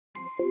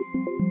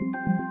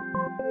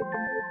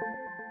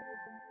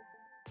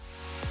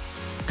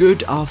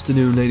Good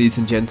afternoon ladies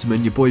and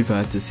gentlemen, your boy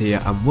Virtus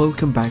here and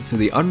welcome back to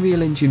the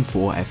Unreal Engine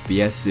 4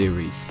 FPS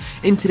series.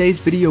 In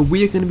today's video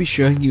we are going to be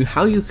showing you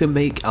how you can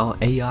make our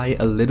AI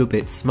a little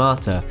bit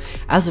smarter.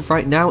 As of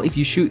right now, if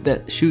you shoot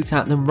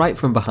at them right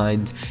from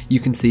behind,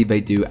 you can see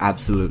they do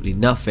absolutely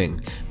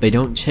nothing. They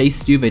don't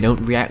chase you, they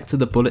don't react to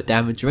the bullet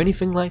damage or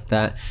anything like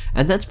that,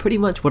 and that's pretty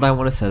much what I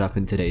want to set up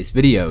in today's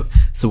video.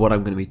 So what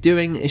I'm going to be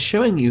doing is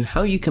showing you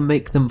how you can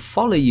make them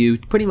follow you,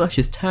 pretty much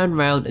just turn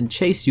around and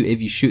chase you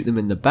if you shoot them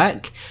in the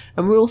back.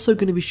 And we're also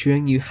going to be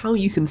showing you how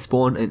you can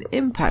spawn an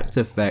impact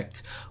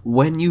effect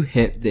when you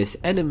hit this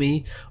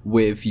enemy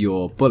with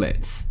your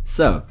bullets.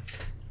 So,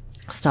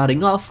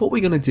 starting off, what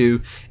we're going to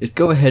do is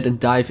go ahead and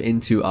dive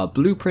into our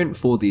blueprint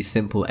for the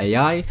simple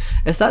AI,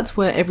 as that's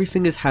where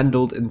everything is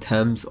handled in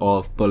terms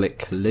of bullet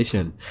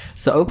collision.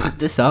 So open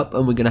this up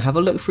and we're going to have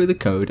a look through the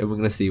code and we're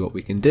going to see what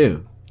we can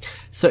do.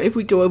 So if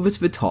we go over to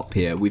the top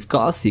here, we've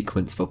got our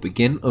sequence for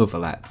begin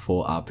overlap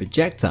for our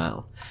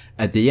projectile.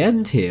 At the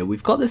end here,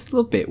 we've got this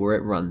little bit where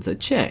it runs a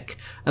check,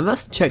 and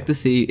that's to check to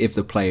see if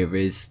the player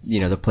is,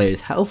 the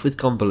player's health has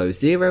gone below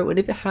 0, and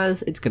if it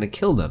has, it's going to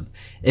kill them.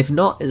 If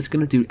not, it's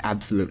going to do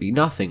absolutely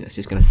nothing. It's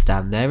just going to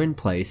stand there in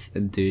place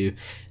and do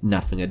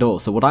nothing at all.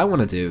 So what I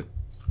want to do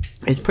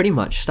is pretty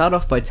much start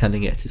off by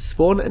telling it to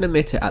spawn an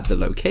emitter at the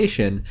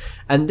location,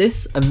 and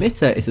this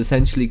emitter is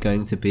essentially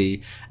going to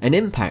be an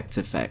impact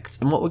effect.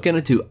 And what we're going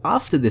to do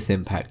after this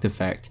impact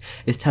effect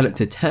is tell it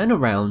to turn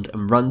around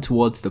and run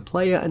towards the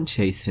player and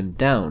chase him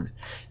down.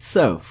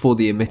 So for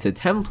the emitter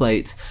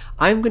template,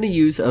 I'm going to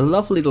use a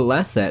lovely little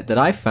asset that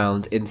I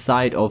found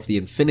inside of the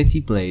Infinity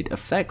Blade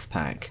effects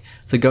pack.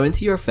 So go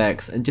into your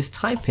effects and just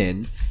type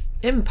in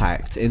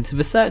impact into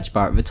the search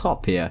bar at the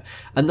top here,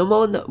 and the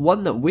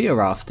one that we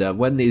are after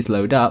when these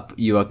load up,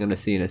 you are going to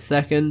see in a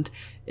second,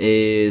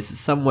 is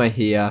somewhere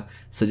here.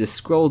 So just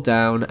scroll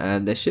down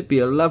and there should be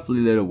a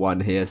lovely little one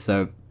here,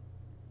 so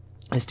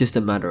it's just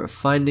a matter of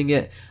finding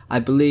it. I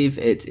believe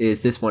it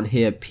is this one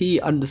here,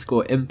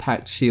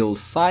 P_impact shield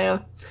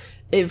fire.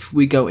 If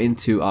we go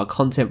into our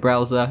content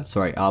browser,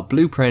 our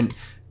blueprint,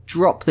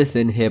 drop this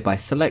in here by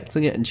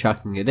selecting it and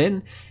chucking it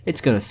in,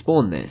 it's going to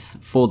spawn this.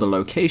 For the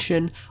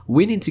location,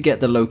 we need to get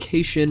the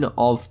location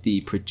of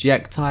the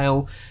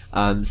projectile,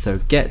 so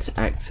get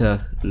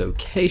actor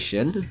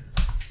location,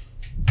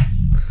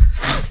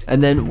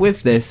 and then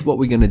with this what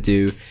we're going to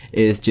do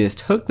is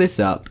just hook this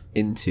up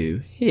into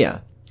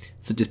here.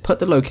 So just put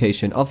the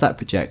location of that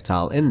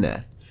projectile in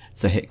there.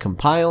 So hit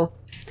compile,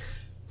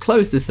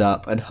 close this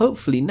up, and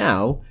hopefully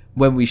now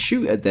when we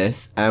shoot at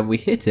this and we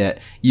hit it,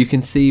 you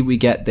can see we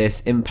get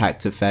this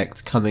impact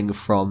effect coming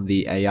from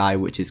the AI,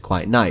 which is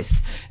quite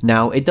nice.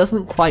 Now, it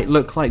doesn't quite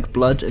look like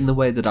blood in the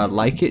way that I'd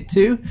like it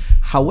to.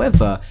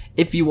 However,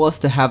 if you was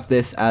to have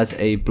this as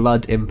a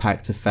blood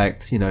impact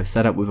effect,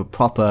 set up with a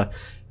proper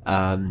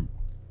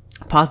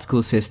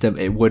particle system,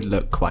 it would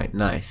look quite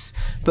nice.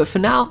 But for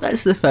now,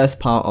 that's the first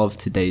part of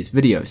today's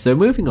video. So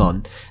moving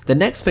on, the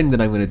next thing that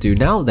I'm going to do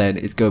now then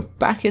is go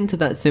back into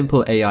that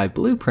simple AI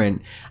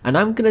blueprint, and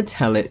I'm going to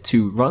tell it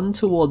to run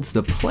towards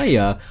the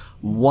player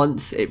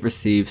once it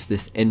receives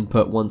this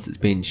input, once it's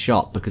been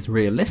shot, because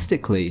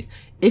realistically,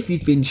 if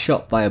you've been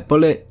shot by a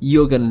bullet,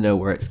 you're going to know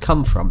where it's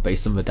come from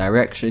based on the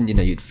direction,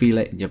 you'd feel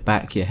it in your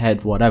back, your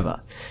head, whatever.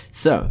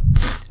 So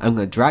I'm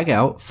going to drag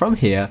out from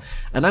here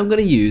and I'm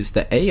going to use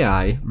the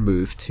AI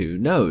move to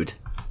node.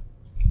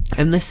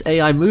 And this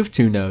AI move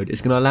to node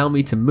is going to allow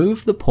me to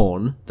move the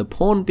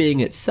pawn being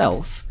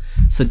itself,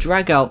 so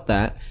drag out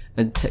that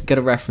and get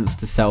a reference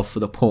to self for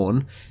the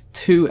pawn,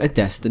 to a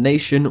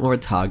destination or a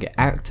target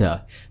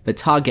actor. The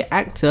target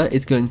actor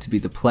is going to be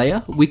the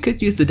player. We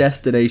could use the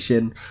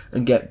destination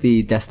and get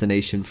the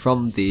destination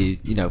from the,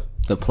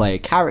 the player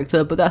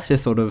character, but that's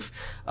just sort of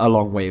a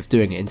long way of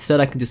doing it.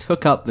 Instead, I can just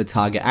hook up the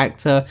target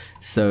actor,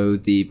 so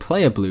the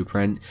player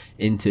blueprint,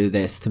 into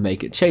this to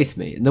make it chase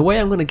me. And the way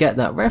I'm going to get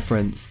that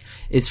reference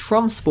is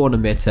from spawn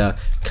emitter,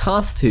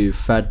 cast to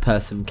third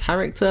person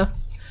character,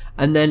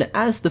 and then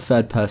as the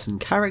third person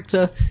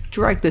character,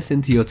 drag this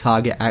into your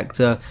target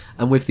actor,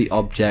 and with the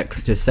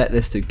object, just set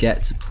this to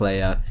get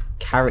player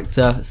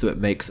character, so it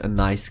makes a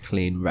nice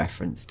clean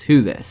reference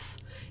to this.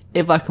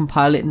 If I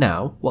compile it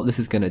now, what this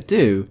is going to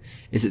do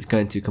is it's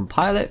going to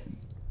compile it,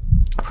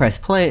 press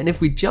play, and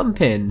if we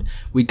jump in,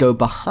 we go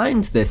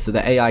behind this so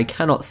the AI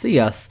cannot see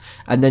us,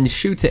 and then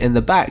shoot it in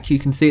the back, you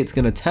can see it's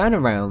going to turn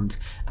around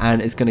and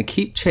it's going to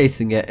keep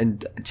chasing it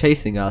and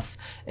chasing us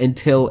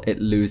until it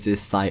loses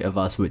sight of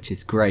us, which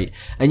is great.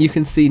 And you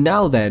can see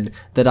now then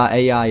that our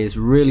AI is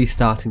really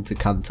starting to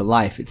come to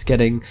life. It's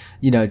getting,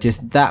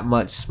 just that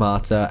much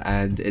smarter,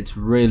 and it's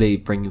really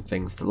bringing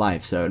things to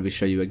life. So let me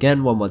show you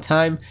again one more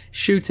time.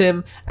 Shoot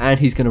him, and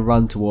he's going to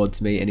run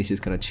towards me, and he's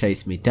just going to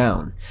chase me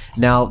down.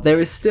 Now, there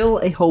is still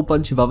a whole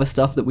bunch of other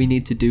stuff that we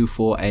need to do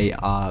for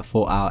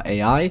our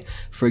AI.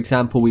 For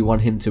example, we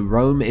want him to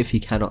roam if he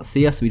cannot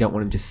see us. We don't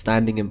want him just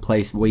standing in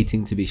place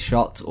waiting to be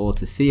shot or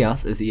to see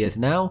us as he is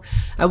now.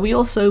 And we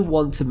also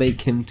want to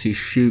make him to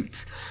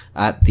shoot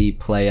at the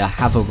player,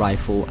 have a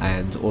rifle,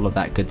 and all of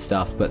that good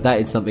stuff, but that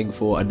is something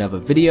for another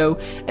video.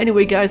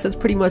 Anyway guys, that's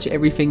pretty much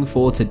everything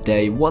for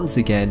today. Once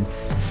again,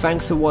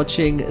 thanks for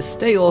watching,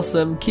 stay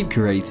awesome, keep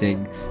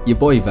creating. Your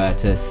boy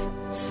Virtus,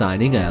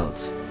 signing out.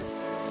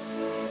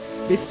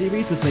 This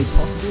series was made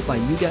possible by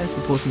you guys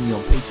supporting me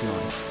on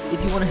Patreon.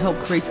 If you want to help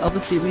create other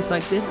series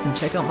like this, then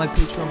check out my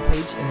Patreon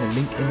page and the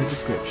link in the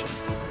description.